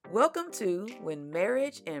Welcome to When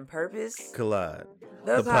Marriage and Purpose Collide,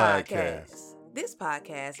 the the podcast. This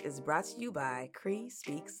podcast is brought to you by Cree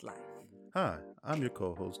Speaks Life. Hi, I'm your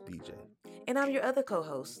co-host DJ, And I'm your other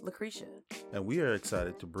co-host, Lucretia. and we are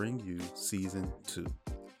excited to bring you Season 2.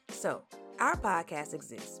 So, our podcast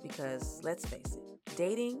exists because, let's face it,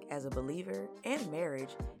 dating as a believer and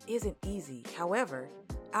marriage isn't easy. However,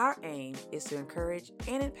 our aim is to encourage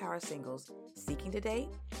and empower singles seeking to date,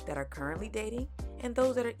 that are currently dating, and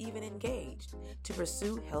those that are even engaged to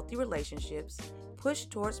pursue healthy relationships, push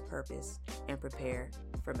towards purpose, and prepare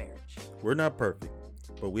for marriage. We're not perfect,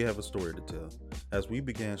 but we have a story to tell. As we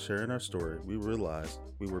began sharing our story, we realized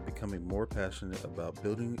we were becoming more passionate about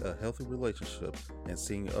building a healthy relationship and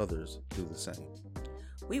seeing others do the same.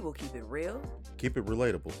 We will keep it real, Keep it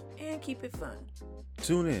relatable. and keep it fun.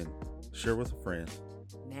 Tune in, share with a friend.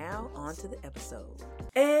 Now, on to the episode.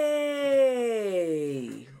 Hey,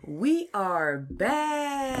 we are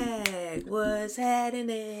back. What's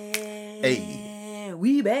happening? Hey.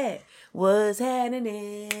 We back. What's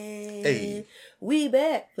happening? Hey. We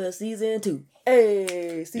back for season 2.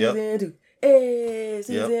 Hey, season Yep. 2. Hey,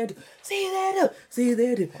 season Yep. 2. Season 2.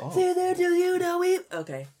 Season 2. Oh. Season 2. You know we.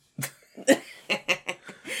 Okay.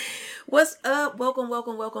 What's up?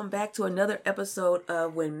 Welcome back to another episode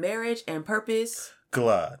of When Marriage and Purpose,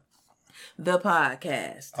 Collide. the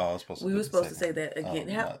podcast. Oh, I was supposed to We do were the supposed to say second. that again.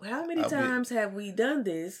 Oh, How many I- times have we done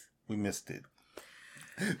this? We missed it.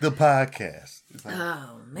 The podcast. It's like-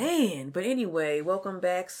 Oh man. But anyway, welcome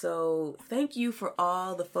back. So thank you for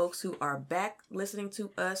all the folks who are back listening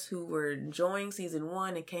to us, who were enjoying season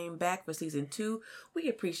 1 and came back for season 2. We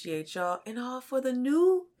appreciate y'all. And all for the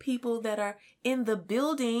new people that are in the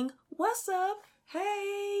building. What's up?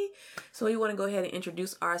 Hey. So we want to go ahead and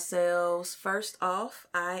introduce ourselves. First off,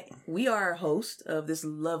 we are a host of this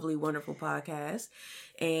lovely, wonderful podcast.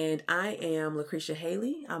 And I am Lucretia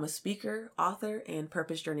Haley. I'm a speaker, author, and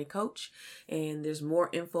purpose journey coach. And there's more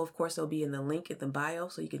info, of course, that'll be in the link in the bio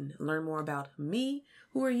so you can learn more about me.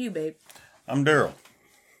 Who are you, babe? I'm Daryl.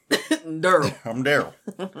 Daryl. I'm Daryl.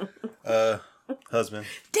 Husband.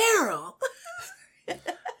 Daryl.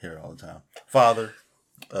 Here all the time. Father.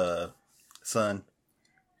 Son.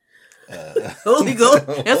 Holy Ghost.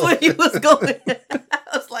 That's where he was going.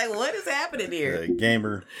 I was like, what is happening here?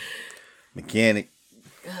 Gamer. Mechanic.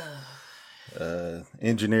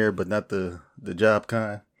 Engineer, but not the job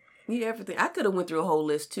kind. Yeah, everything. I could have went through a whole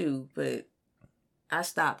list too, but I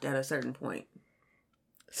stopped at a certain point.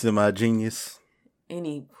 Semi-genius.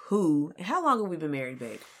 Anywho, how long have we been married,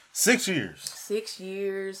 babe? 6 years. 6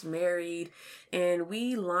 years married, and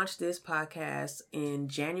we launched this podcast in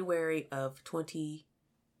January of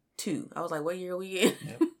 22. I was like, what year are we in?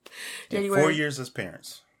 Yep. January. 4 years as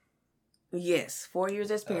parents. Yes, 4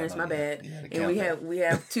 years as parents. My bad. Yeah, And we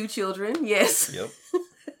have 2 children. Yes. Yep.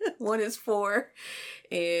 One is 4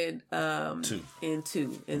 and 2. and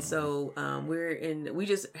 2. And so we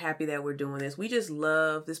just happy that we're doing this. We just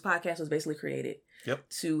love this podcast was basically created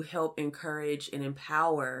to help encourage and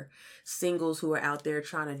empower singles who are out there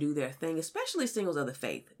trying to do their thing, especially singles of the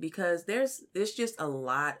faith, because there's just a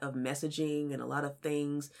lot of messaging and a lot of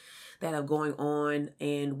things that are going on,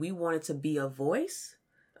 and we wanted to be a voice.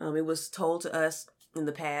 It was told to us in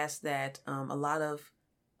the past that a lot of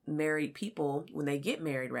married people, when they get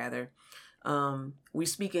married rather, we're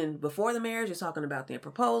speaking before the marriage, you're talking about the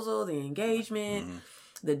proposal, the engagement,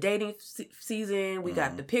 the dating season, we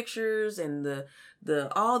got the pictures and the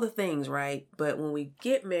all the things, right? But when we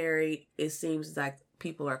get married, it seems like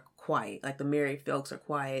people are quiet, like the married folks are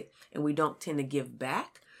quiet, and we don't tend to give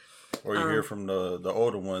back. Or you hear from the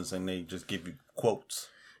older ones and they just give you quotes.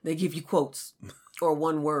 They give you quotes or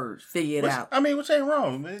one word, figure it out. I mean, which ain't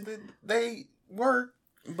wrong. They work,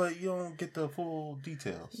 but you don't get the full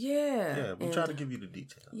details. Yeah. Yeah, we try to give you the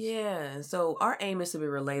details. Yeah. And so our aim is to be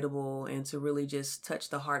relatable and to really just touch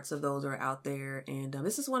the hearts of those who are out there. And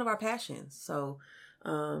this is one of our passions. So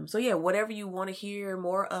yeah, whatever you want to hear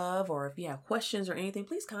more of, or if you have questions or anything,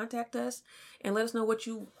 please contact us and let us know what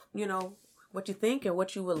you think and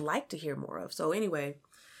what you would like to hear more of. So anyway,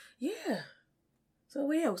 yeah. So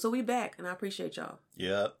we back, and I appreciate y'all.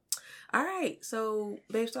 Yeah. All right. So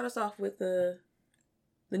babe, start us off with the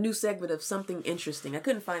new segment of something interesting. I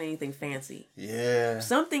couldn't find anything fancy. Yeah.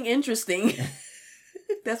 Something interesting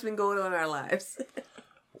that's been going on in our lives.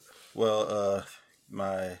 Well,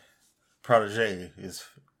 my protege is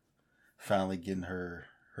finally getting her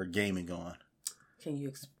gaming on. Can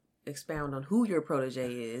you expound on who your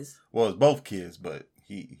protege is? Well, it's both kids, but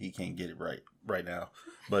he can't get it right now.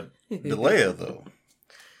 But Delea, though,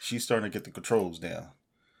 she's starting to get the controls down.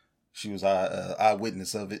 She was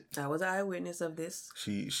eyewitness of it. I was eyewitness of this.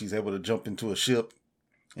 She's able to jump into a ship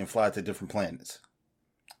and fly to different planets.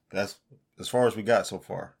 That's as far as we got so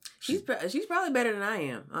far. She's probably better than I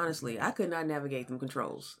am, honestly. I could not navigate them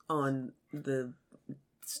controls on the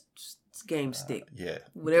game stick. Yeah.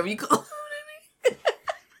 Whatever you call it.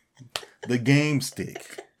 The game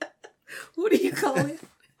stick. What do you call it?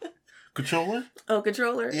 Controller? Oh,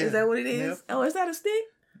 controller? Yeah. Is that what it is? Yep. Oh, is that a stick?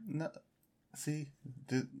 No. See?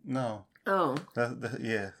 No. Oh.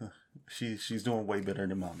 Yeah. She's doing way better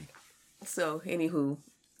than mommy. So, anywho,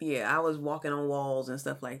 yeah, I was walking on walls and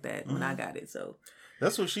stuff like that when I got it, so.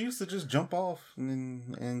 That's what she used to just jump off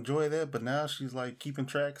and enjoy that, but now she's like keeping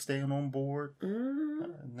track, staying on board.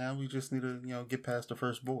 Mm-hmm. Now we just need to, get past the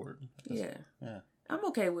first board. Yeah. I'm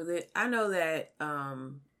okay with it. I know that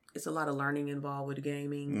it's a lot of learning involved with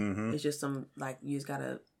gaming. Mm-hmm. It's just you just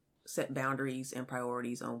gotta set boundaries and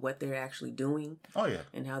priorities on what they're actually doing. Oh yeah.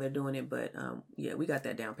 And how they're doing it, but we got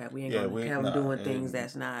that down pat. We ain't gonna have them doing things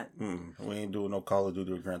that's not. We ain't doing no Call of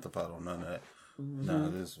Duty or Grand Theft Auto, none of that. Mm-hmm. No,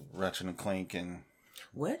 this Ratchet and Clank and.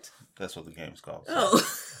 What? That's what the game's called. So. Oh.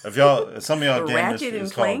 If some of y'all gamers,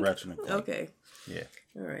 it's called Ratchet and Clank. Okay. Yeah.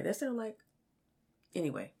 All right. That sounds like.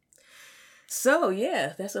 Anyway. So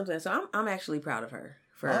yeah, that's something. So I'm actually proud of her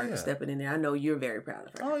for stepping in there. I know you're very proud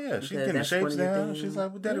of her. Oh yeah, she's getting the shapes down. She's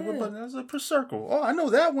like, well, Daddy, what button? That's a circle. Oh, I know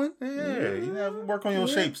that one. Yeah, you have to work on your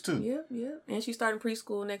shapes too. Yeah. And she's starting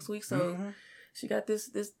preschool next week, so she got this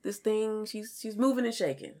thing. She's moving and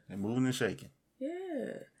shaking.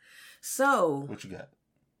 Yeah. So what you got?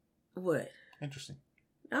 What? Interesting.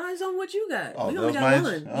 It's on what you got. We only got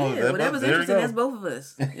one. Whatever's interesting, that's both of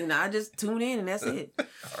us. I just tune in and that's it.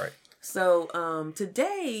 All right. So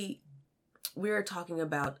today we're talking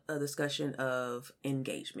about a discussion of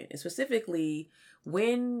engagement, and specifically,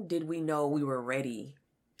 when did we know we were ready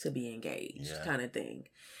to be engaged, kind of thing.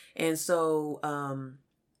 And so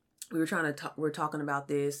we're talking about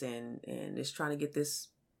this and just trying to get this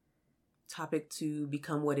topic to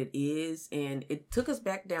become what it is, and it took us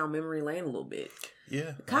back down memory lane a little bit.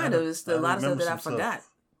 Yeah, kind of. It's a lot of stuff that I forgot.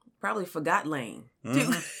 Probably forgot lane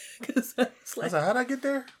too. Cause I was like, how'd I get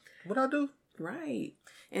there? What'd I do? Right.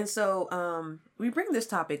 And so we bring this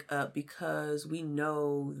topic up because we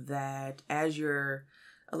know that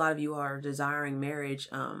a lot of you are desiring marriage,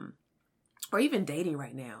 or even dating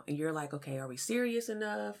right now, and you're like, okay, are we serious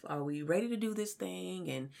enough? Are we ready to do this thing?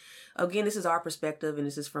 And again, this is our perspective and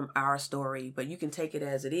this is from our story, but you can take it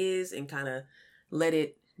as it is and kind of let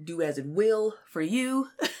it do as it will for you.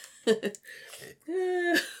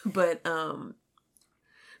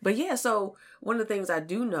 But yeah, so one of the things I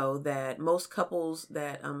do know that most couples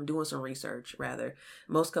that I'm doing some research,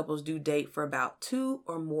 most couples do date for about 2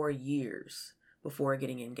 or more years before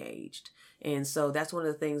getting engaged. And so that's one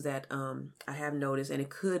of the things that I have noticed, and it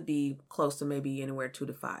could be close to maybe anywhere 2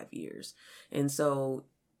 to 5 years. And so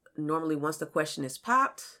normally once the question is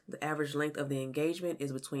popped, the average length of the engagement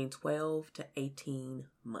is between 12 to 18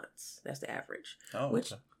 months. That's the average. Oh,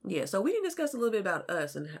 okay. Yeah, so we can discuss a little bit about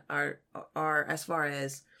us and our as far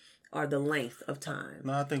as the length of time.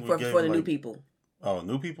 No, I think for the new people. Oh,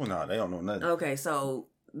 new people? No, they don't know nothing. Okay, so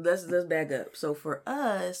let's back up. So for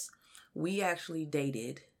us, we actually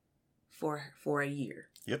dated for a year.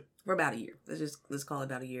 Yep. For about a year. Let's call it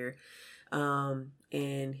about a year.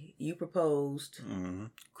 And you proposed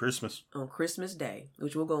Christmas on Christmas Day,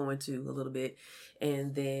 which we'll go into a little bit,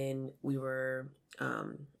 and then we were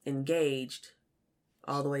engaged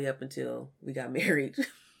all the way up until we got married.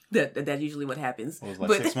 That's usually what happens. It was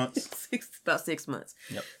like 6 months? About 6 months.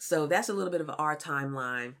 Yep. So that's a little bit of our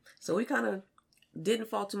timeline. So we kind of didn't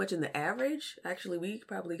fall too much in the average. Actually, we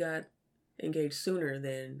probably got engaged sooner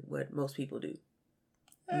than what most people do.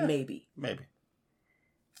 Maybe.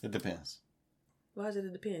 It depends. Why does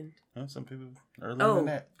it depend? Well, some people earlier than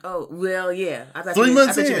that. Oh, well, yeah. I thought 3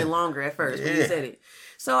 months you meant longer at first when you said it.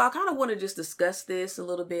 So I kind of want to just discuss this a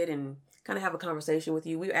little bit and kind of have a conversation with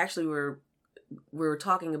you. We actually we were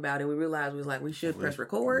talking about it. We realized we should press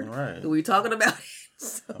record. Right. We talking about it.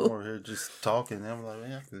 So I'm over here just talking. And I'm like,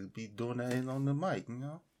 man, I could be doing that on the mic,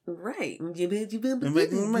 Right.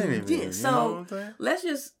 So let's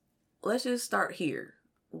just start here.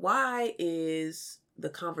 Why is the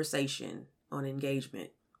conversation on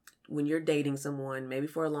engagement when you're dating someone, maybe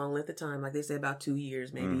for a long length of time, like they said, about 2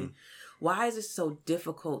 years, maybe, why is it so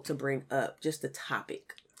difficult to bring up just the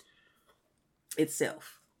topic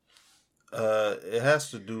itself? It has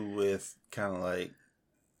to do with kind of like,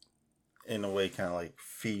 in a way, kind of like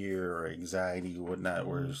fear or anxiety or whatnot,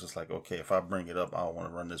 where it's just like, okay, if I bring it up, I don't want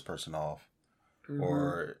to run this person off.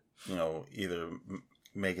 Or, either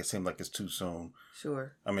make it seem like it's too soon.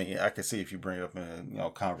 Sure. I mean, I can see if you bring it up in a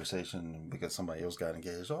conversation because somebody else got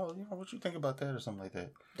engaged. Oh, what you think about that or something like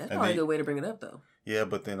that. That's probably a good way to bring it up, though. Yeah,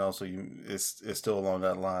 but then also it's still along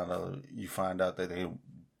that line of you find out that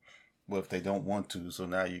if they don't want to, so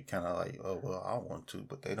now you kind of like, oh well, I want to,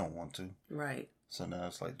 but they don't want to. Right. So now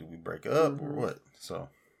it's like, do we break up or what? So.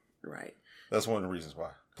 Right. That's one of the reasons why.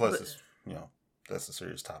 Plus, it's, that's a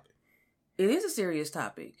serious topic. It is a serious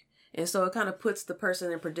topic. And so it kind of puts the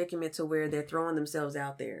person in predicament to where they're throwing themselves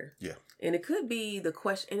out there. Yeah. And it could be the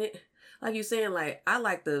question, and like you're saying, like, I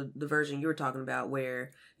like the version you were talking about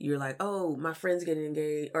where you're like, oh, my friend's getting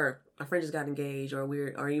engaged, or my friend just got engaged, or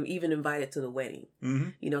are you even invited to the wedding?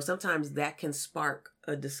 Mm-hmm. Sometimes that can spark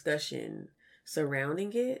a discussion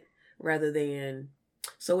surrounding it rather than,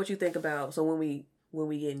 so what you think about, so when we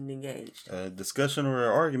getting engaged? A discussion or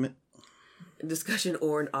an argument. A discussion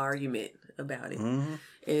or an argument about it. Mm-hmm.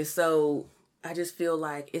 And so I just feel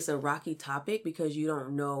like it's a rocky topic because you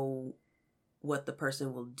don't know what the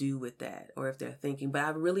person will do with that or if they're thinking. But I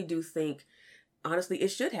really do think, honestly, it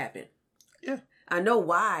should happen. Yeah. I know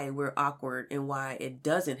why we're awkward and why it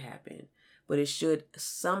doesn't happen, but it should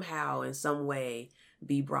somehow in some way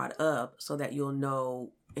be brought up so that you'll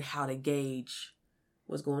know how to gauge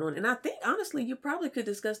what's going on. And I think, honestly, you probably could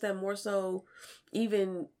discuss that more so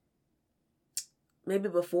even maybe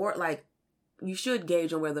before, like, you should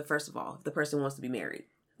gauge on whether, first of all, if the person wants to be married.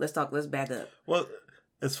 Let's back up. Well,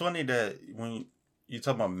 it's funny that when you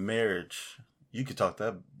talk about marriage, you could talk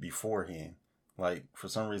that beforehand. Like, for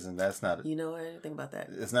some reason, that's not... I didn't think about that.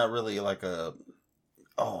 It's not really like if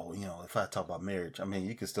I talk about marriage, I mean,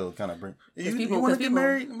 you can still kind of bring... You want to get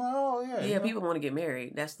married? Oh, yeah. Yeah, people want to get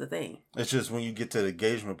married. That's the thing. It's just when you get to the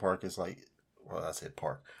engagement part, it's like... Well, I said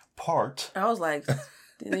part. I was like...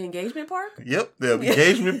 The engagement part? Yep, the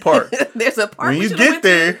engagement part. There's a part when you get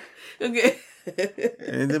there. Okay.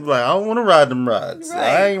 And they're like, I don't want to ride them rides. Right.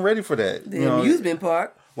 I ain't ready for that. The amusement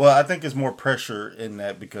park. Well, I think it's more pressure in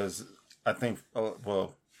that because I think,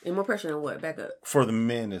 and more pressure than what? Back up. For the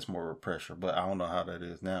men, it's more pressure, but I don't know how that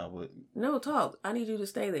is now. But no, talk. I need you to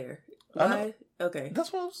stay there. Why? Okay.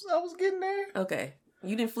 That's what I was getting there. Okay.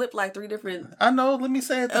 You didn't flip like 3 different... I know. Let me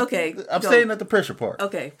say it. Okay. I'm saying at the pressure part.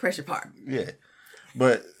 Okay. Pressure part. Yeah.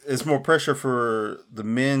 But it's more pressure for the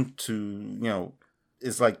men to,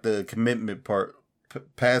 it's like the commitment part,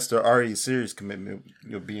 past the already serious commitment,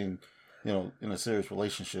 being, in a serious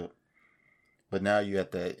relationship. But now you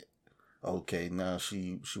at that, okay, now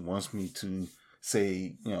she wants me to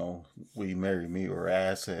say, will you marry me or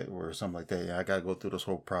ask it or something like that. I got to go through this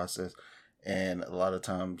whole process. And a lot of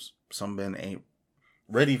times some men ain't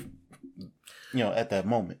ready, at that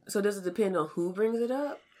moment. So does it depend on who brings it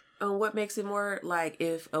up? On what makes it more like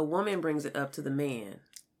if a woman brings it up to the man?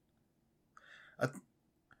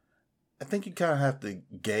 I think you kind of have to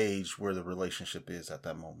gauge where the relationship is at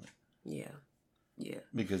that moment. Yeah. Yeah.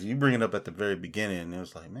 Because you bring it up at the very beginning and it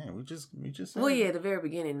was like, man, we just. Well, yeah, the very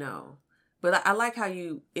beginning, no. But I like how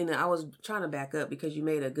I was trying to back up because you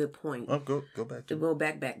made a good point. Oh, go back. Go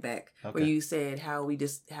back. Okay. Where you said how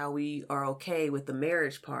we are okay with the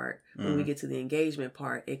marriage part. When we get to the engagement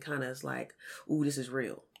part, it kind of is like, ooh, this is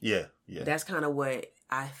real. Yeah. That's kind of what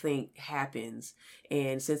I think happens.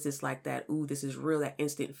 And since it's like that, ooh, this is real, that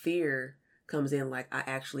instant fear comes in like, I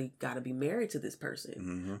actually got to be married to this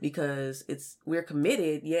person because we're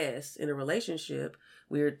committed. Yes. In a relationship,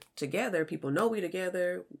 we're together. People know we're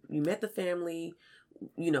together. You met the family,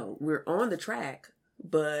 we're on the track,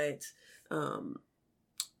 but,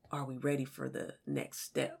 are we ready for the next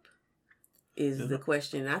step is the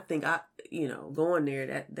question. I think going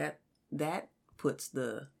there, that puts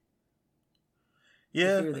the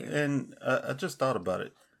fear there. And I just thought about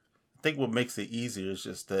it. I think what makes it easier is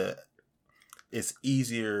just that it's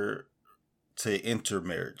easier to enter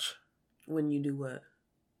marriage. When you do what?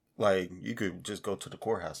 Like, you could just go to the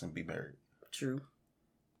courthouse and be married. True.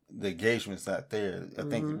 The engagement's not there. I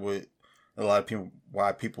think what a lot of people,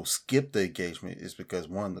 why people skip the engagement is because,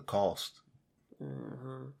 one, the cost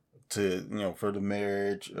to, for the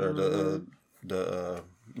marriage or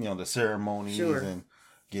the ceremonies and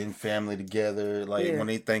getting family together. Like, when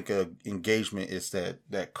they think of engagement, it's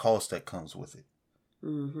that cost that comes with it.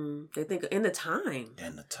 They think in the time.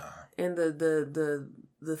 And the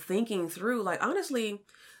thinking through. Like, honestly,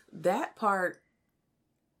 that part,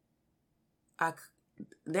 and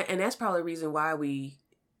that's probably the reason why we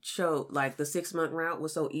chose, like, the 6-month route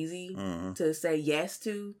was so easy to say yes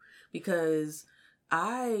to, because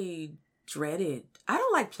I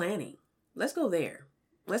don't like planning. Let's go there.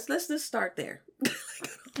 Let's just start there.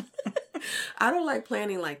 I don't like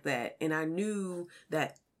planning like that. And I knew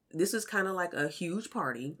that this is kind of like a huge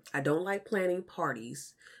party. I don't like planning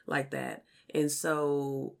parties like that. And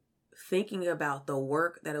so thinking about the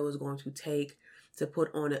work that it was going to take to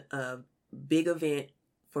put on a big event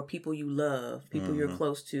for people you love, people you're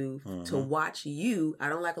close to watch you. I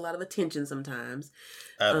don't like a lot of attention sometimes.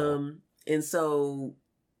 And so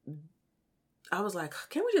I was like,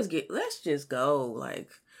 can we just let's just go. Like,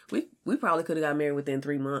 we probably could have got married within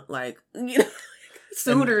 3 months, like, you know,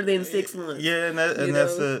 sooner than 6 months. Yeah, and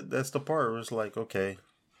that's the part where it's like, okay,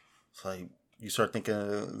 it's like you start thinking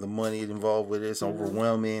of the money involved with it. It's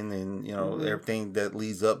overwhelming, and you know everything that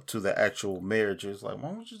leads up to the actual marriage is like,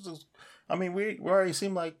 why don't you just? I mean, we already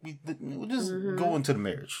seem like we just go into the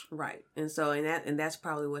marriage, right? And so, and that's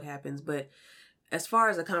probably what happens, but. As far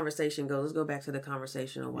as the conversation goes, let's go back to the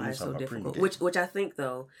conversation on why it's so difficult. Which I think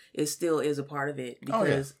though still is a part of it,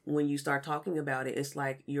 because when you start talking about it, it's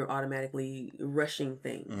like you're automatically rushing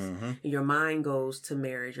things. Your mind goes to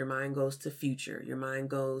marriage, your mind goes to future, your mind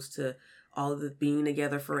goes to all of the being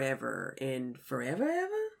together forever and forever,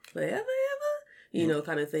 you know,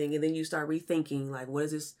 kind of thing. And then you start rethinking, like, what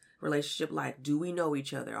is this relationship like? Do we know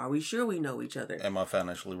each other? Are we sure we know each other? Am I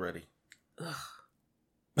financially ready? Ugh.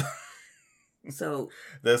 So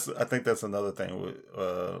I think that's another thing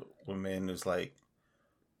with men is like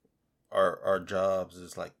our jobs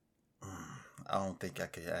is like I don't think I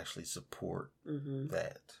could actually support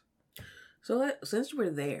that. So since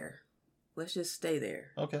we're there, let's just stay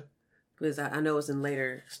there. Okay. Because I know it's in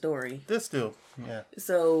later story. That's still, yeah.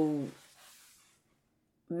 So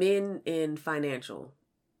men in financial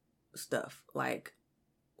stuff, like,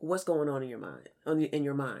 what's going on in your mind, in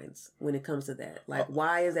your minds when it comes to that? Like,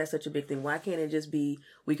 why is that such a big thing? Why can't it just be,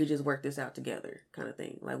 we could just work this out together kind of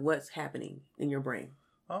thing? Like, what's happening in your brain?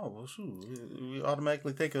 Oh, well, shoot. We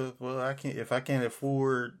automatically think of, well, if I can't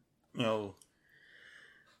afford, you know,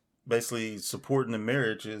 basically supporting the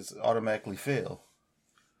marriage is automatically fail.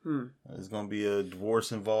 There's going to be a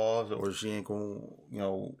divorce involved, or she ain't going to, you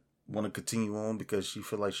know, want to continue on because she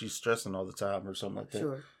feel like she's stressing all the time or something like that.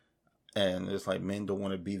 Sure. And it's like men don't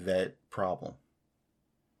want to be that problem.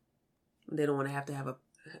 They don't want to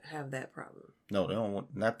have that problem. No, they don't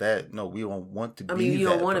want, not that. No, we don't want to be that. I mean, you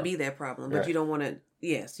don't want to be that problem, but you don't want to,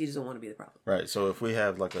 yes, you just don't want to be the problem. Right. So if we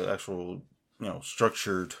have like an actual, you know,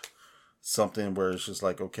 structured something where it's just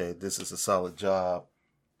like, okay, this is a solid job.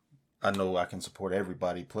 I know I can support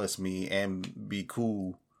everybody plus me and be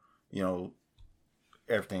cool, you know,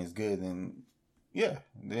 everything's good. And yeah,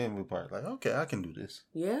 then we're probably like, okay, I can do this.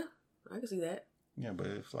 Yeah. I can see that. Yeah, but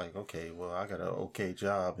it's like, okay, well, I got an okay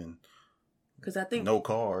job and because I think no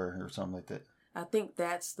car or something like that. I think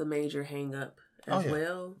that's the major hang up as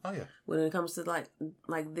well. Oh yeah. When it comes to like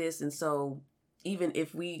this, and so even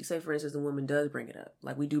if we say, for instance, the woman does bring it up,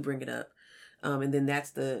 like we do bring it up, and then that's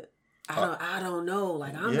the I don't know,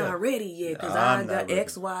 like I'm not ready yet because I got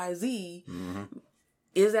X, Y, Z.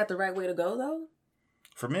 Is that the right way to go though?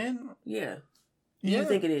 For men? Yeah. You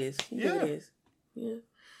think it is? You think it is? Yeah.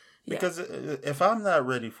 Because if I'm not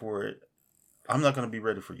ready for it, I'm not going to be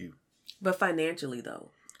ready for you. But financially,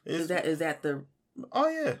 though, is that the? Oh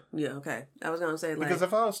yeah. Yeah. Okay. I was going to say like, because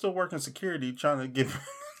if I was still working security, trying to get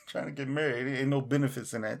married, there ain't no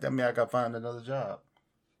benefits in that. That means I got to find another job.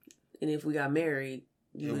 And if we got married,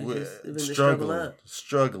 you would struggling.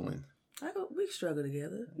 We struggle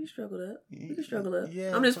together. You struggled up. We can struggle up.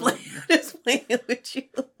 Yeah. I'm just playing with you.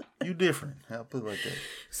 You different. I'll put it like that.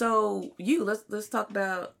 So let's talk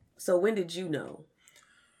about. So when did you know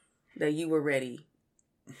that you were ready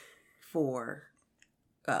for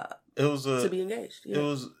to be engaged? Yeah.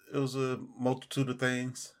 It was a multitude of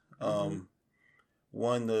things.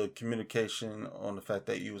 One, the communication on the fact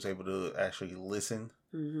that you was able to actually listen.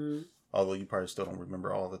 Although you probably still don't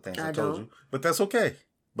remember all the things I told you, but that's okay.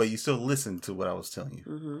 But you still listened to what I was telling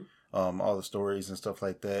you. All the stories and stuff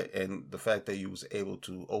like that, and the fact that you was able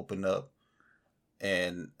to open up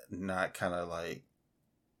and not kind of like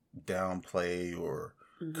downplay or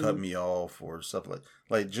cut me off or stuff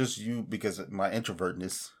like just you, because of my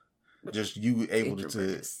introvertness, just you able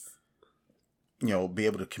to you know, be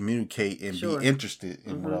able to communicate and be interested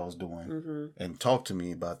in what I was doing and talk to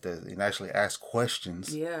me about that and actually ask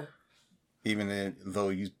questions. Yeah. Even though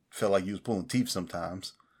you felt like you was pulling teeth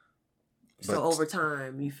sometimes. So over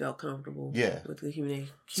time, you felt comfortable with the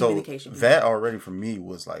communication. So that already for me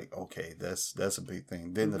was like, okay, that's a big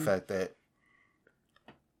thing. Then the fact that,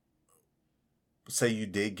 say you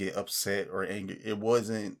did get upset or angry, it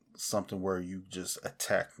wasn't something where you just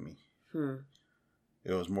attacked me.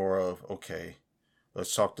 It was more of, okay,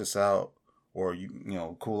 let's talk this out, or you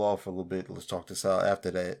know, cool off a little bit. Let's talk this out after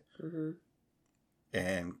that.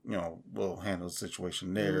 And, you know, we'll handle the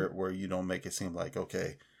situation there where you don't make it seem like,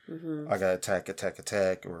 okay, I got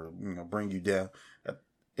attack, or bring you down,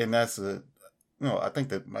 and that's I think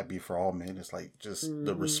that might be for all men. It's like just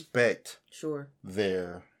the respect. Sure.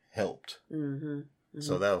 There helped.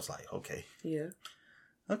 So that was like, okay. Yeah.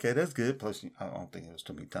 Okay, that's good. Plus, I don't think it was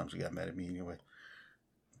too many times you got mad at me anyway.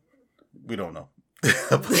 We don't know.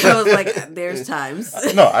 I was like, there's times.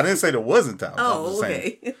 No, I didn't say there wasn't times. Oh,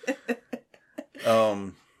 okay.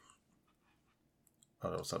 Oh,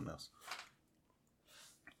 that was something else.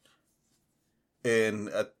 And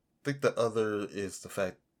I think the other is the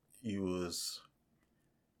fact you was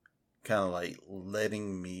kind of like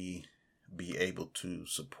letting me be able to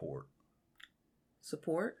support.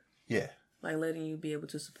 Support? Yeah. Like letting you be able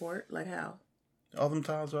to support? Like how? All them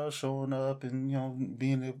times where I was showing up and,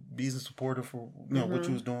 being supportive for, what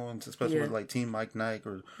you was doing, especially with like Team Mike Nike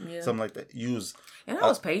or something like that. You was... And I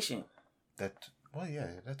was patient. That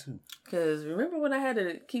too. Because remember when I had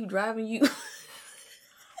to keep driving you?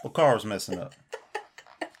 Well, car was messing up.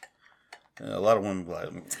 And a lot of women were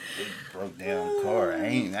like, broke down car. I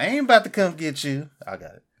ain't about to come get you. I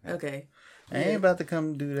got it. Okay. I ain't about to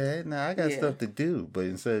come do that. Now I got stuff to do. But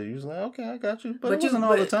instead, you was like, okay, I got you. But it wasn't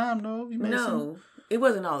all the time, though. It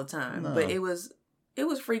wasn't all the time. No. But it was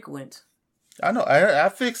frequent. I know. I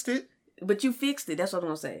fixed it. But you fixed it. That's what I'm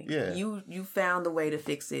gonna say. Yeah. You found the way to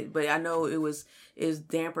fix it. But I know it was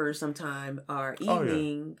damper sometime our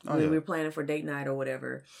evening when we were planning for date night or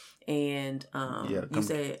whatever. And you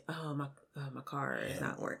said, my car is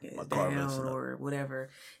not working. It's down or whatever.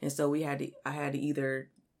 And so I had to either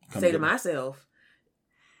say to myself,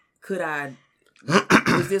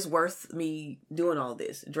 is this worth me doing all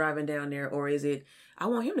this, driving down there, or is it, I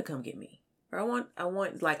want him to come get me, or I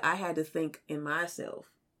want, like, I had to think in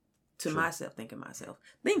myself, thinking myself.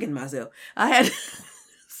 I had to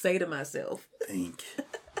say to myself, think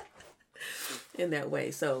in that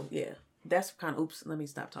way. So yeah, that's kind of, oops, let me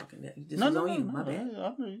stop talking. This was on you, my bad.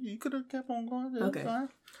 You could have kept on going. Okay. Fine.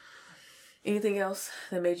 Anything else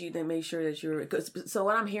that made sure that you're... So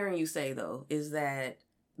what I'm hearing you say, though, is that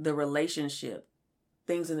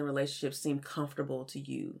things in the relationship seemed comfortable to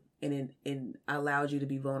you, and it allowed you to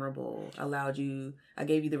be vulnerable, I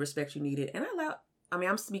gave you the respect you needed, and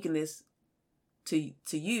I'm speaking this to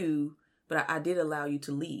you, but I did allow you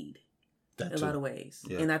to lead in a lot of ways.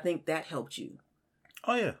 Yeah. And I think that helped you.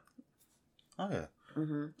 Oh, yeah.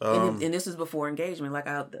 Mm-hmm. And this is before engagement. Like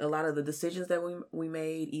a lot of the decisions that we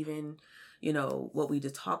made, even... what we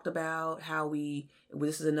just talked about,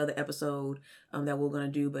 this is another episode that we're going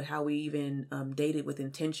to do, but how we even dated with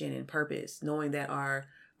intention and purpose, knowing that our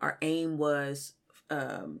aim was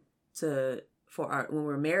when we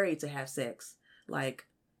were married to have sex, like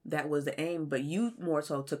that was the aim, but you more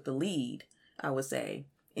so took the lead, I would say,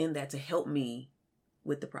 in that to help me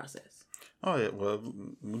with the process. Oh yeah, well,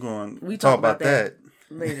 we talk about that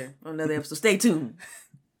later on another episode. Stay tuned.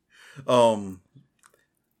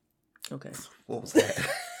 Okay. What was that?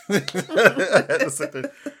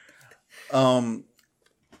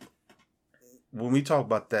 When we talk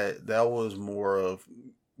about that was more of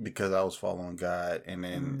because I was following God, and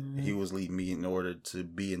then He was leading me in order to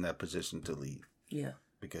be in that position to lead. Yeah.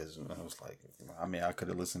 Because I was like, I could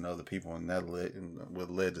have listened to other people, and that would have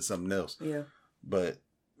led to something else. Yeah. But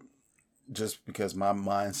just because my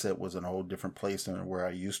mindset was in a whole different place than where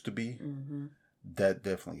I used to be, that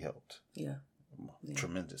definitely helped. Yeah.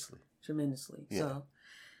 Tremendously. Yeah. So,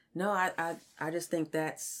 no, I just think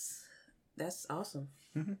that's awesome.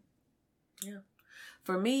 Mm-hmm. Yeah.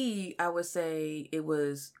 For me, I would say it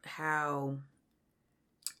was how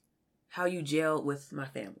you gelled with my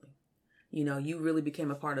family. You really became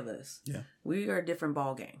a part of us. Yeah. We are a different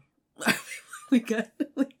ball game.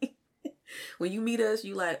 When you meet us,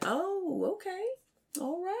 you like, oh, okay.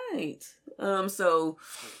 All right.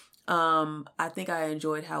 I think I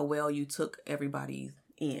enjoyed how well you took everybody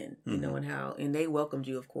in, and they welcomed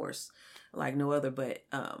you, of course, like no other,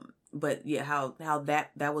 but yeah, how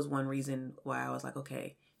that was one reason why I was like,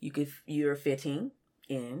 okay, you're fitting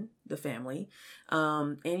in the family,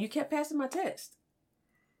 and you kept passing my test.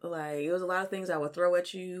 Like, it was a lot of things I would throw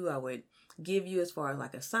at you, I would give you as far as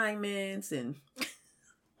like assignments, and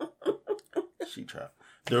she tried.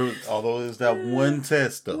 Although there's that one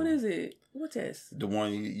test though. What is it? What test? The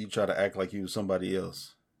one you try to act like you was somebody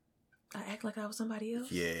else. I act like I was somebody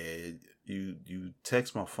else? Yeah. You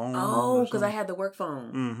text my phone. Oh, because I had the work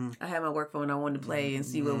phone. Mm-hmm. I had my work phone. I wanted to play and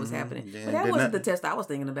see what was happening. Yeah, but that wasn't the test I was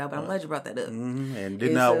thinking about, but I'm glad you brought that up. Mm-hmm. And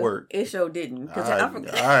did not work. It sure didn't.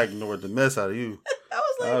 I ignored the mess out of you.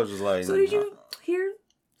 I was just like... So did you hear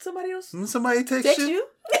somebody else? Somebody text you?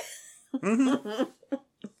 Mm-hmm.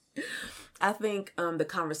 I think the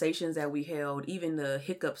conversations that we held, even the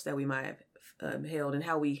hiccups that we might have held and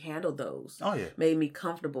how we handled those. Oh yeah, made me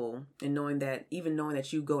comfortable in knowing that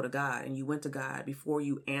you go to God and you went to God before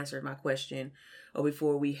you answered my question or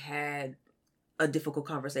before we had a difficult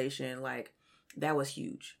conversation. Like that was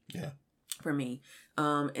huge. Yeah. For me.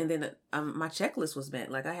 And then my checklist was met.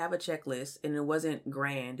 Like I have a checklist and it wasn't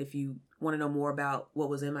grand. If you want to know more about what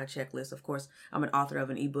was in my checklist, of course, I'm an author of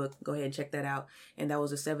an ebook. Go ahead and check that out. And that was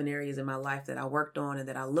the 7 areas in my life that I worked on and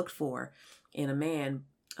that I looked for in a man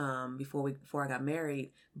before I got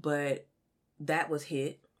married. But that was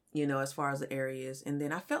hit, as far as the areas. And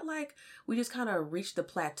then I felt like we just kind of reached the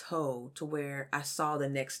plateau to where I saw the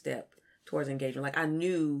next step towards engagement. Like I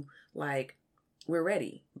knew like we're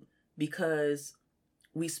ready. Because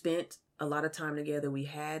we spent a lot of time together. We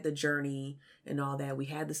had the journey and all that. We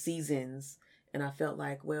had the seasons. And I felt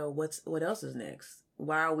like, well, what else is next?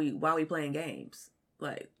 Why are we playing games?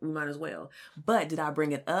 Like, we might as well. But did I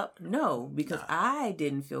bring it up? No, because I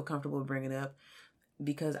didn't feel comfortable bringing it up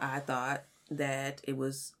because I thought that I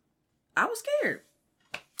was scared.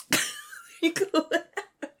 I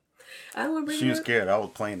don't want to bring She was scared. I was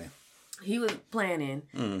planning. He was planning.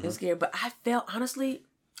 Mm-hmm. He was scared. But I felt, honestly,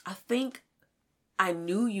 I think I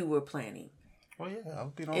knew you were planning. Well, yeah, I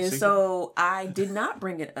was being all and secret. So I did not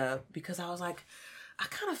bring it up because I was like, I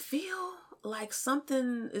kind of feel like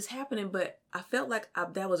something is happening, but I felt like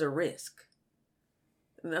that was a risk.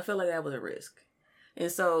 And I felt like that was a risk.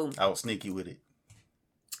 And so I was sneaky with it.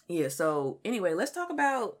 Yeah. So anyway, let's talk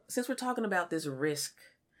about, since we're talking about this risk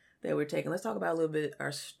that we're taking, let's talk about a little bit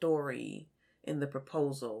our story in the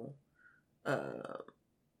proposal.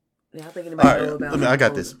 Yeah, I think anybody know about. I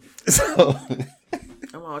got this. So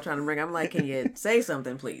I'm all trying to bring. I'm like, can you say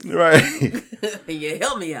something, please? Right. Can you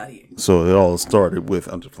help me out here? So it all started with.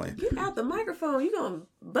 I'm just playing. Get out the microphone. You gonna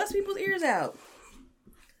bust people's ears out.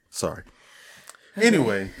 Sorry.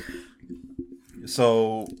 Anyway,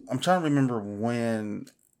 so I'm trying to remember when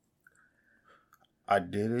I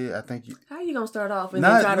did it. I think. How are you gonna start off and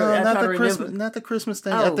then try to remember? Not the Christmas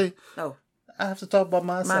thing. Oh. I think. Oh. I have to talk about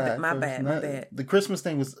my side. My bad. The Christmas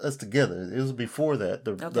thing was us together. It was before that.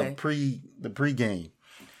 The pre-game.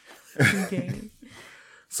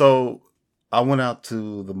 So I went out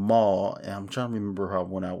to the mall, and I'm trying to remember who I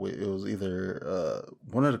went out with. It was either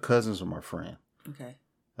one of the cousins or my friend. Okay.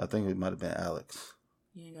 I think it might have been Alex.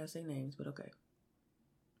 You ain't gotta say names, but okay.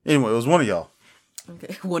 Anyway, it was one of y'all.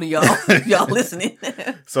 Okay, one of y'all. Y'all listening.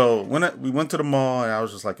 So we went to the mall, and I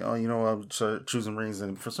was just like, oh, I was choosing rings,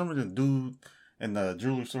 and for some reason, the dude in the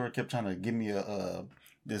jewelry store kept trying to give me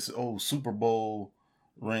this old Super Bowl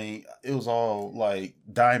ring. It was all like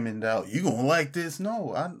diamond out. You gonna like this?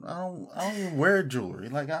 No, I don't even wear jewelry.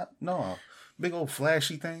 Like no, big old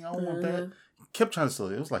flashy thing. I don't want that. Kept trying to sell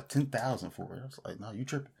it. It was like 10,000 for it. I was like, no, you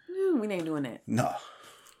tripping? We ain't doing that. No,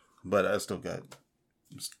 but I still got.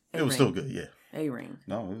 It was still good. Yeah. A ring.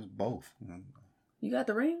 No, it was both. You got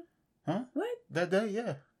the ring? Huh? What? That day,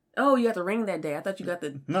 yeah. Oh, you got the ring that day. I thought you got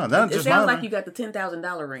the. No, not just. It sounds like you got the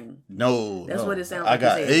 $10,000 ring. No, that's what it sounds like. I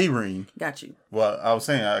got a ring. Got you. Well, I was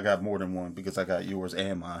saying I got more than one because I got yours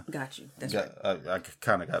and mine. Got you. That's right. I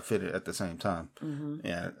kind of got fitted at the same time,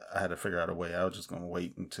 and I had to figure out a way. I was just gonna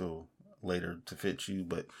wait until later to fit you,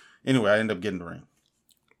 but anyway, I ended up getting the ring.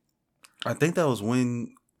 I think that was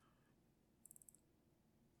when.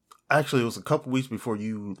 Actually, it was a couple weeks before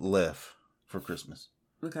you left for Christmas.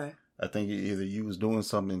 Okay. I think either you was doing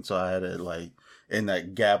something, so I had to like in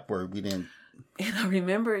that gap where we didn't. And I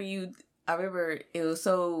remember it was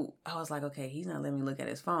so. I was like, okay, he's not letting me look at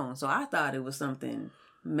his phone, so I thought it was something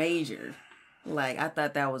major. Like I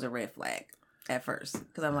thought that was a red flag at first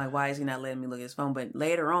because I'm like, why is he not letting me look at his phone? But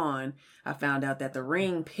later on, I found out that the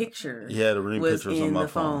ring picture, the ring was picture was in on my the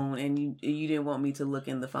phone, and you didn't want me to look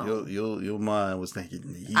in the phone. Your mind was thinking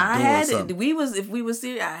he's doing something. If we was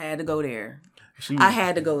serious, I had to go there. I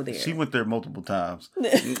had to go there. She went there multiple times.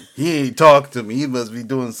 He ain't talking to me. He must be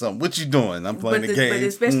doing something. What you doing? I'm playing the game.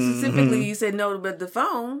 But specifically, you said no, but the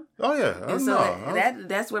phone. Oh yeah, and so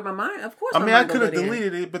that's where my mind. Of course, I could have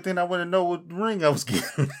deleted it, but then I want to know what ring I was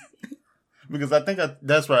getting. Because I think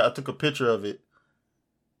that's right. I took a picture of it,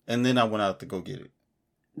 and then I went out to go get it.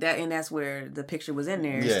 That's where the picture was in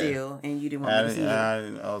there still, and you didn't want me to see it.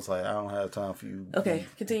 I was like, I don't have time for you. Okay,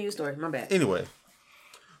 continue your story. My bad. Anyway,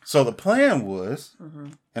 so the plan was,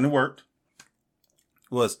 and it worked,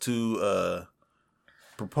 was to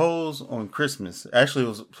propose on Christmas. Actually, it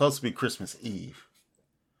was supposed to be Christmas Eve.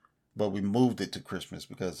 But we moved it to Christmas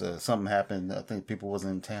because something happened. I think people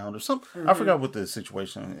wasn't in town or something. I forgot what the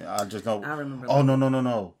situation. I just know. I remember. Oh,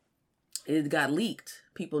 no. It got leaked.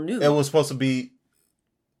 People knew. It was supposed to be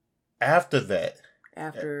after that.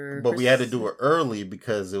 But Christmas. We had to do it early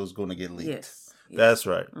because it was going to get leaked. Yes. That's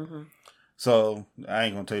right. So I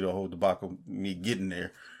ain't gonna tell you the whole debacle me getting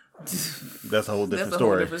there. That's a whole different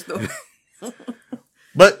story.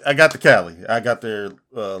 But I got to Cali. I got there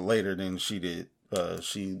later than she did.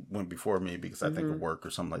 She went before me because I think of work or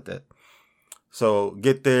something like that. So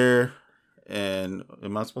get there, and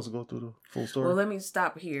am I supposed to go through the full story? Well, let me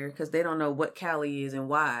stop here because they don't know what Cali is and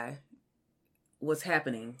why. What's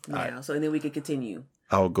happening now? Right. So and then we can continue.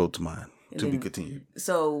 I'll go to mine be continued.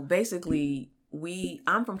 So basically,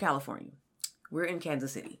 I'm from California. We're in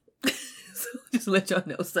Kansas City. So just to let y'all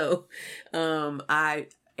know. So,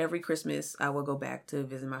 every Christmas I will go back to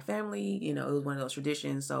visit my family. You know, it was one of those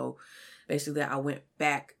traditions. So basically I went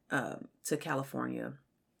back to California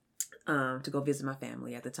to go visit my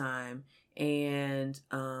family at the time. And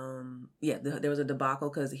there was a debacle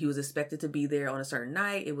because he was expected to be there on a certain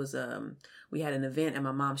night. It was we had an event at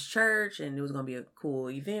my mom's church, and it was gonna be a cool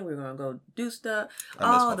event. We were gonna go do stuff,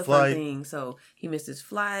 all the fun things. So he missed his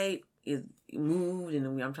flight. It moved, and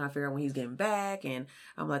I'm trying to figure out when he's getting back, and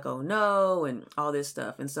I'm like, oh no, and all this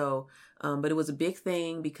stuff. And so but it was a big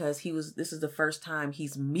thing because this is the first time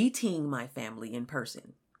he's meeting my family in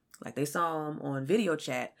person. Like they saw him on video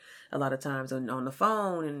chat a lot of times on the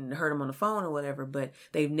phone and heard him on the phone or whatever, but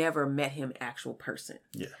they've never met him actual person.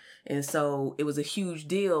 Yeah. And so it was a huge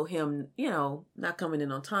deal, him, not coming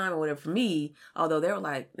in on time or whatever for me, although they were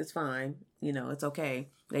like, it's fine, it's okay.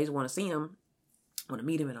 They just want to see him, want to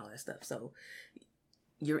meet him and all that stuff. So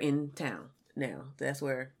you're in town now. That's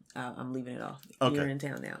where I'm leaving it off. Okay. You're in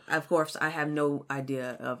town now. Of course, I have no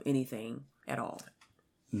idea of anything at all.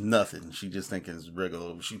 Nothing. She just thinking it's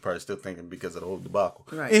regular. She probably still thinking because of the whole debacle.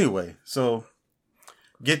 Right. Anyway, so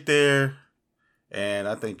get there, and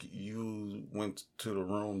I think you went to the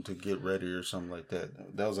room to get ready or something like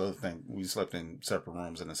that. That was the other thing. We slept in separate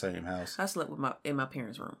rooms in the same house. I slept in my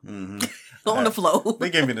parents' room. Mm-hmm. On the floor. They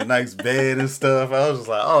gave me the nice bed and stuff. I was just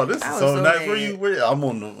like, oh, this is so nice. Where I'm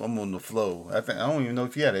on the floor. I don't even know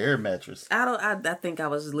if you had an air mattress. I think I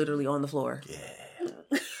was literally on the floor.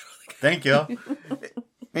 Yeah. Thank y'all.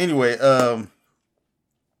 Anyway, I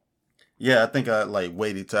think I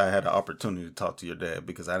waited till I had the opportunity to talk to your dad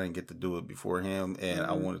because I didn't get to do it before him, and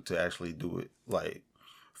I wanted to actually do it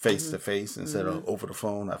face to face instead of over the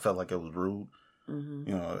phone. I felt like it was rude.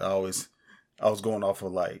 Mm-hmm. I was going off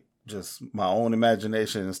of just my own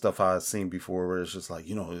imagination and stuff I had seen before, where it's just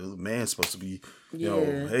the man's supposed to be,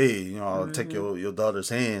 hey, I'll take your daughter's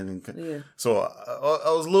hand, and so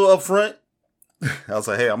I was a little upfront. I was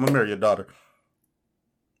like, hey, I'm gonna marry your daughter.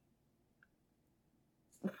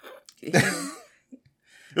 It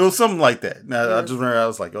was something like that. Now I just remember I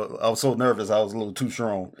was so nervous. I was a little too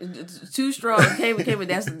strong. Too strong. Came.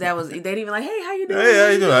 That was. They didn't even like. Hey, how you doing? Hey, how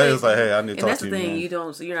you doing? I was like, hey, I need to talk to you. And that's the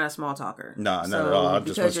thing. So you're not a small talker. Nah, not at all. I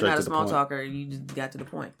just went straight to the point. Because you're not a small talker, you just got to the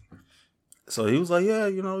point. So he was like, yeah,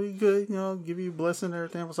 you good. Give you a blessing and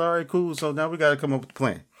everything. I was all right, cool. So now we got to come up with a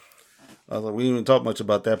plan. I was like, we didn't even talk much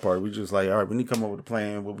about that part. We just all right, we need to come up with a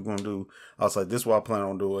plan. What we're gonna do? I was like, this is what I plan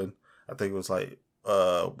on doing. I think it was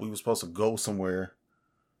we were supposed to go somewhere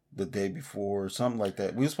the day before, something like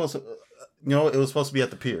that. We were supposed to, it was supposed to be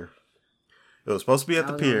at the pier. It was supposed to be at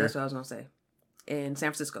the pier. That's what I was going to say. In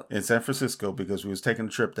San Francisco. In San Francisco, because we was taking a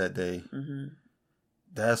trip that day. Mm-hmm.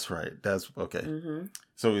 That's right. That's okay. Mm-hmm.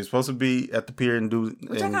 So we were supposed to be at the pier and do...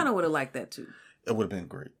 Which I kind of would have liked that too. It would have been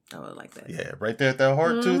great. I would have liked that. Yeah, right there at that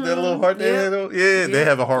heart too. That little heart there. Yeah, they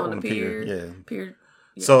have a heart on the pier. Yeah. Pier.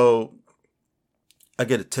 Yeah. So... I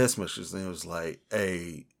get a text message and it was like,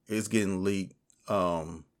 hey, it's getting leaked.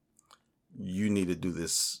 You need to do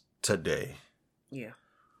this today. Yeah.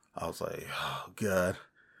 I was like, oh, God.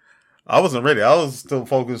 I wasn't ready. I was still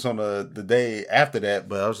focused on the day after that,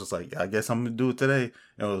 but I was just like, I guess I'm going to do it today.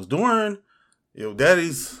 And it was during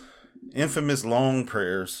Daddy's infamous long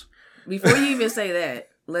prayers. Before you even say that,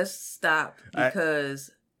 let's stop because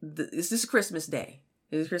this is Christmas Day.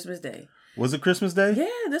 It is Christmas Day. Was it Christmas Day?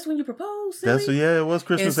 Yeah, that's when you proposed. Silly. It was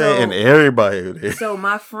Christmas Day, and everybody was there. So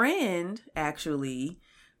my friend actually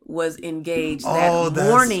was engaged that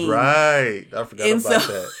morning. Oh, that's right. I forgot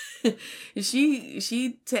about that. She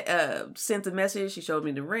sent a message. She showed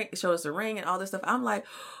me the ring, showed us the ring and all this stuff. I'm like,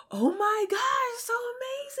 oh my God, so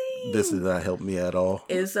amazing. This did not help me at all.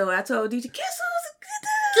 And so I told DJ,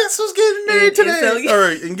 guess who's getting married today? Or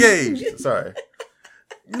engaged. Sorry.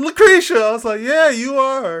 Lucretia. I was like, yeah, you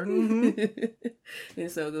are. Mm-hmm. And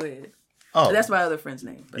so go ahead. Oh, that's my other friend's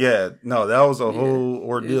name. But. Yeah, no, that was a whole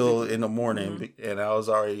ordeal in the morning, and I was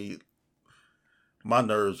my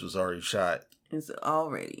nerves was already shot. And so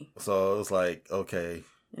already. So it was like, okay.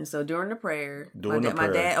 And so during the prayer, my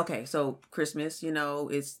dad, okay, so Christmas,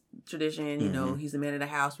 it's tradition, he's the man of the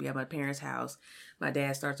house. We have my parents' house. My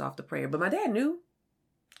dad starts off the prayer, but my dad knew.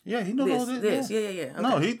 Yeah, he knows all this. Yeah. Okay.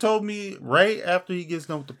 No, he told me right after he gets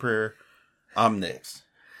done with the prayer, I'm next.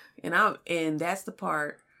 And that's the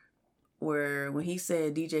part where when he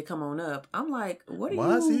said, DJ, come on up, I'm like,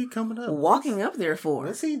 Why is he coming up? Walking up there for?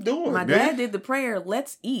 What's he doing? My dad did the prayer,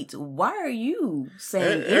 let's eat. Why are you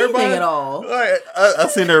saying anything at all? I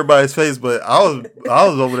seen everybody's face, but I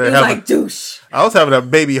was over there having like douche. I was having a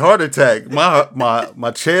baby heart attack.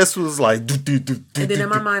 My chest was like and then in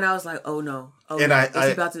my mind I was like, oh no. And no.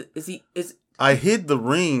 I hid the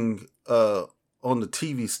ring on the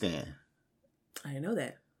TV stand. I didn't know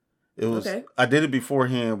that. It was. Okay. I did it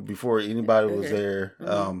beforehand, before anybody was there.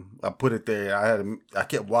 Mm-hmm. I put it there. I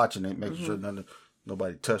kept watching it, making sure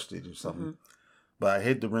nobody touched it or something. Mm-hmm. But I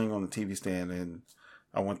hid the ring on the TV stand, and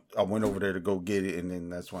I went over there to go get it, and then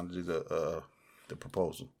that's when I did the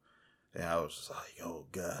proposal. And I was just like, oh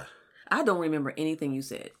God. I don't remember anything you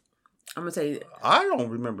said. I'm gonna tell you. I don't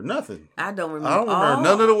remember nothing. I don't remember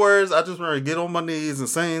none of the words. I just remember get on my knees and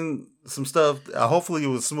saying some stuff. Hopefully it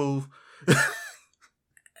was smooth.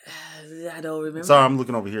 I don't remember. Sorry, I'm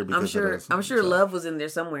looking over here because I'm sure love was in there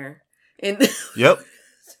somewhere. And yep.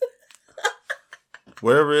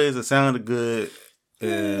 Wherever it is, it sounded good.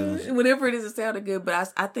 And whatever it is, it sounded good.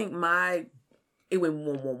 But I think it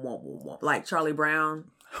went like Charlie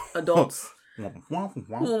Brown, adults.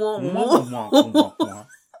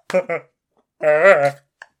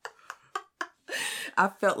 I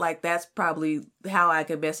felt like that's probably how I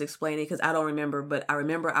could best explain it, because I don't remember, but I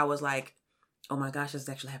remember I was like, oh my gosh, this is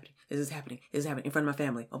actually happening. This is happening. This is happening in front of my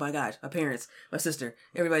family. Oh my gosh, my parents, my sister,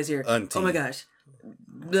 everybody's here. Auntie. Oh my gosh.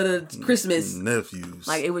 Christmas. Nephews.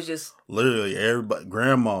 Like, it was just... literally everybody.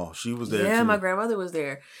 Grandma, she was there too. My grandmother was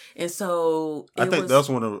there. And so... I think that's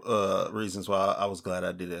one of the reasons why I was glad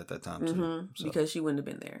I did it at that time too. Mm-hmm, so. Because she wouldn't have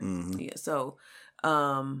been there. Mm-hmm. Yeah, so...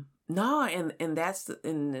 no, and that's...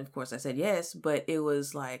 and of course I said yes, but it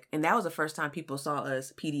was like... and that was the first time people saw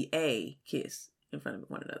us PDA kiss in front of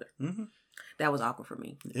one another. Mm-hmm. That was awkward for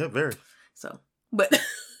me. Yeah, very. So, but...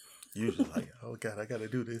 usually like, oh God, I gotta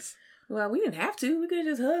do this. Well, we didn't have to. We could have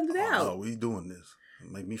just hugged it out. No, we doing this.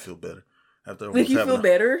 It make me feel better. Make you feel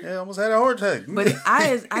better? Yeah, I almost had a heart attack. But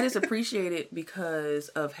I just appreciate it because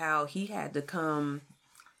of how he had to come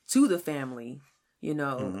to the family, you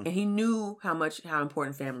know, and he knew how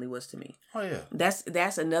important family was to me. Oh yeah.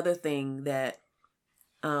 That's another thing that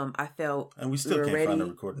I felt. And we still can't find a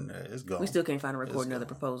recording there. It's gone. We still can't find a recording of the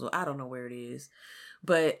proposal. I don't know where it is,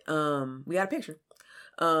 but we got a picture.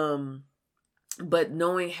 But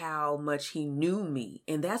knowing how much he knew me,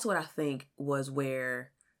 and that's what I think was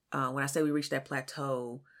where, when I say we reached that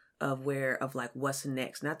plateau of like, what's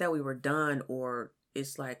next? Not that we were done or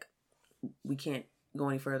it's like, we can't go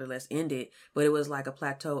any further, let's end it. But it was like a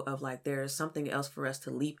plateau of like, there's something else for us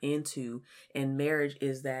to leap into. And marriage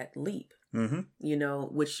is that leap, you know,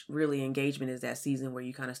 which really engagement is that season where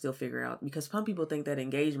you kind of still figure out, because some people think that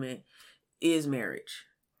engagement is marriage.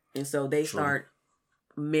 And so they start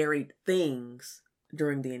married things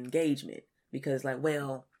during the engagement because like,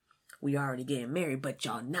 well, we already getting married, but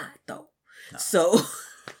y'all not though. No. So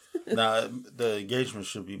the engagement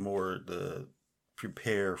should be more the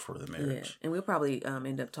prepare for the marriage. Yeah. And we'll probably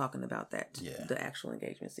end up talking about that the actual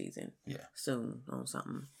engagement season soon on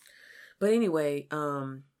something. But anyway,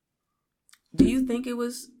 do you think it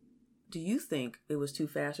was too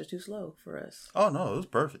fast or too slow for us? Oh no, it was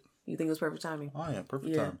perfect. You think it was perfect timing? Oh yeah,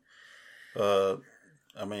 perfect timing.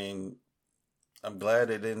 I mean, I'm glad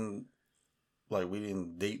we didn't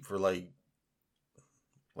date for like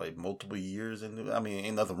multiple years, and I mean,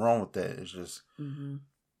 ain't nothing wrong with that. It's just,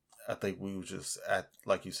 I think we were just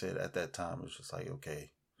like you said, at that time, it was just like,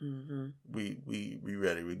 okay, we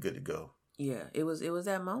ready, we good to go. Yeah, it was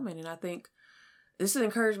that moment, and I think this is an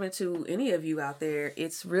encouragement to any of you out there.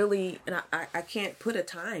 It's really, and I can't put a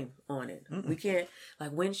time on it. We can't,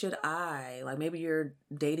 like, when should I, like, maybe you're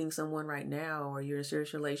dating someone right now or you're in a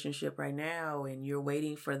serious relationship right now and you're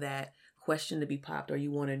waiting for that question to be popped or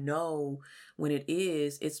you want to know when it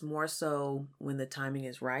is. It's more so when the timing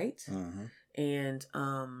is right. And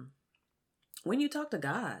when you talk to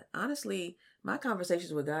God, honestly, my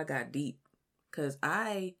conversations with God got deep because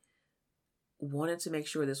I wanted to make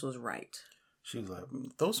sure this was right. She was like,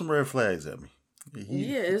 throw some red flags at me.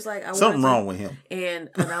 It's like something wrong with him.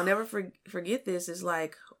 And I'll never forget this. It's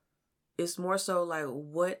like, it's more so like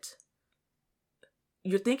what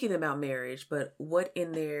you're thinking about marriage, but what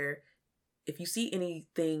in there, if you see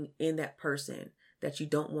anything in that person that you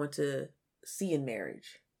don't want to see in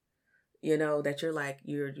marriage, you know, that you're like,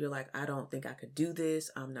 I don't think I could do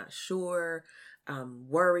this. I'm not sure. I'm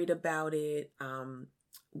worried about it.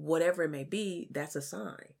 Whatever it may be, that's a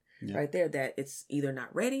sign. Right there that it's either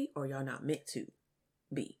not ready or y'all not meant to.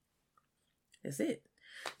 be. That's it.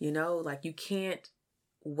 You know, like you can't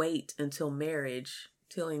wait until marriage,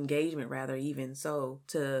 till engagement rather, even so,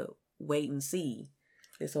 to wait and see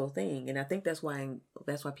this whole thing. And I think that's why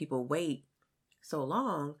people wait so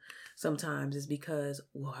long sometimes, is because,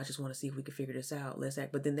 well, I just want to see if we can figure this out. Let's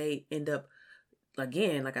act. But then they end up,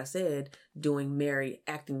 again, like I said,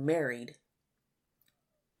 acting married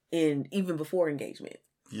in even before engagement.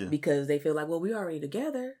 Yeah. Because they feel like, well, we already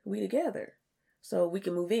together. We together. So we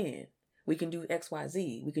can move in. We can do X, Y,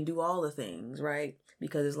 Z. We can do all the things, right?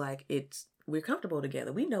 Because it's like, we're comfortable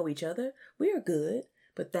together. We know each other. We are good.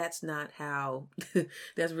 But that's not how,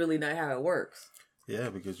 that's really not how it works. Yeah,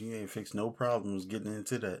 because you ain't fixed no problems getting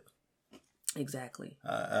into that. Exactly.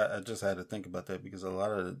 I just had to think about that, because a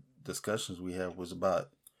lot of the discussions we had was about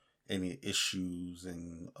any issues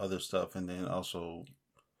and other stuff, and then also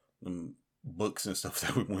books and stuff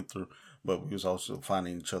that we went through. But we was also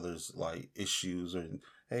finding each other's like issues, or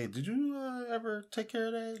hey, did you ever take care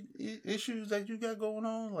of that issues that you got going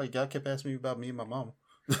on? Like, y'all kept asking me about me and my mama.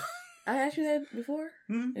 I asked you that before?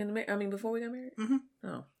 Mm-hmm. Before we got married? Mm-hmm.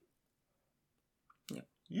 Oh. Yeah.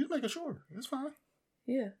 You making sure. It's fine.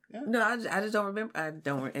 Yeah. No, I just don't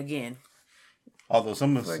remember. Again. Although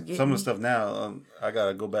some of the stuff now, I got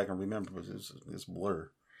to go back and remember, because it's blur.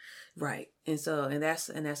 Right. And that's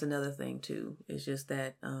another thing too. It's just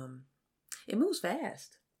that it moves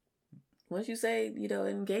fast. Once you say,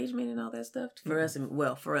 engagement and all that stuff, for us it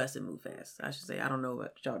moved fast. I should say, I don't know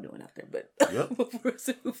what y'all doing out there, but yep. For us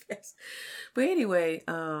it moved fast. But anyway,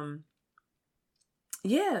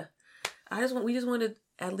 yeah. We just want to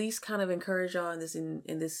at least kind of encourage y'all in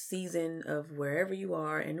this season of wherever you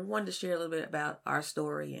are, and wanted to share a little bit about our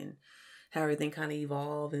story and how everything kind of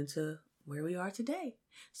evolved into where we are today.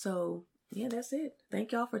 So yeah, that's it.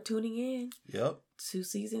 Thank y'all for tuning in. Yep. To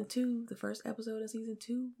season 2, the first episode of season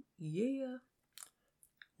 2. Yeah.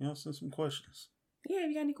 Send some questions. Yeah, if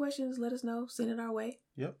you got any questions, let us know. Send it our way.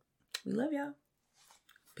 Yep. We love y'all.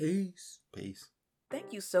 Peace.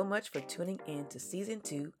 Thank you so much for tuning in to season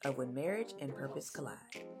 2 of When Marriage and Purpose Collide.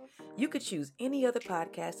 You could choose any other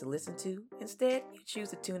podcast to listen to. Instead, you choose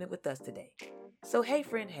to tune in with us today. So hey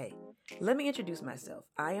friend, hey. Let me introduce myself.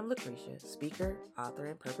 I am Lucretia, speaker, author,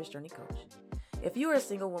 and purpose journey coach. If you are a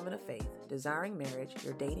single woman of faith, desiring marriage,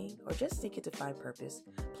 you're dating, or just seeking to find purpose,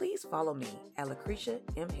 please follow me at Lucretia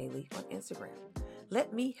M. Haley on Instagram.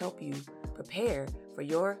 Let me help you prepare for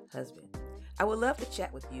your husband. I would love to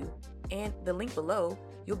chat with you, and the link below,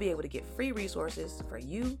 you'll be able to get free resources for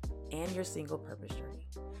you and your single purpose journey.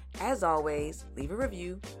 As always, leave a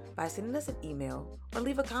review by sending us an email or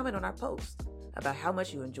leave a comment on our post about how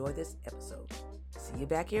much you enjoyed this episode. See you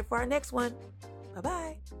back here for our next one.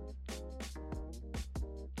 Bye-bye.